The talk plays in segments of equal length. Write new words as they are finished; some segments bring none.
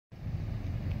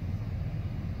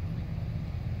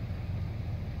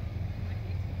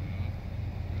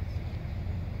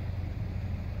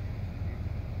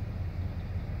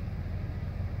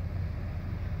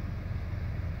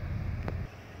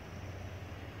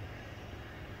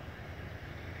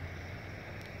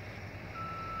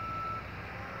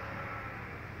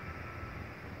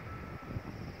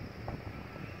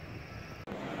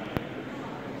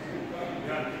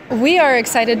We are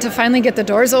excited to finally get the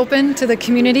doors open to the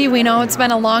community. We know it's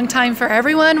been a long time for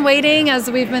everyone waiting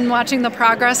as we've been watching the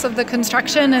progress of the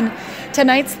construction, and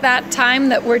tonight's that time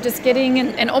that we're just getting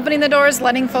and opening the doors,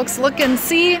 letting folks look and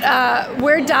see.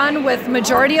 We're done with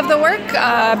majority of the work.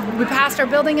 We passed our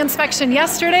building inspection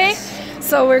yesterday,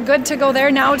 so we're good to go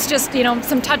there. Now it's just,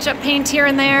 some touch-up paint here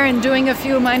and there and doing a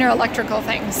few minor electrical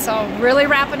things. So really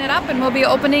wrapping it up, and we'll be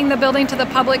opening the building to the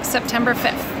public September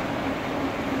 5th.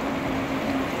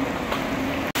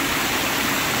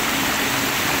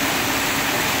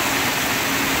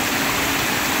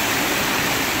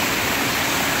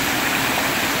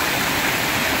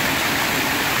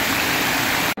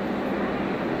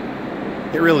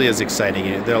 It really is exciting.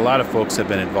 There are a lot of folks have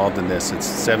been involved in this.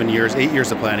 It's 8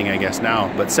 years of planning, I guess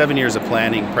now, but 7 years of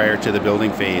planning prior to the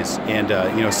building phase.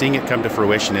 And seeing it come to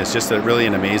fruition is just really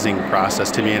an amazing process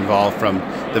to be involved from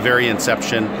the very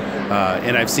inception.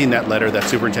 And I've seen that letter that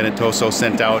Superintendent Toso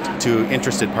sent out to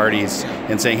interested parties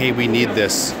and saying, hey, we need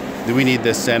this. We need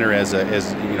this center as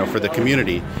for the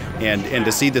community, and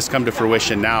to see this come to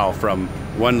fruition now from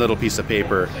one little piece of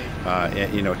paper,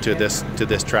 to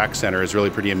this track center is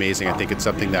really pretty amazing. I think it's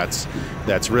something that's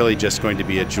really just going to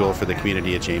be a jewel for the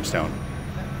community of Jamestown.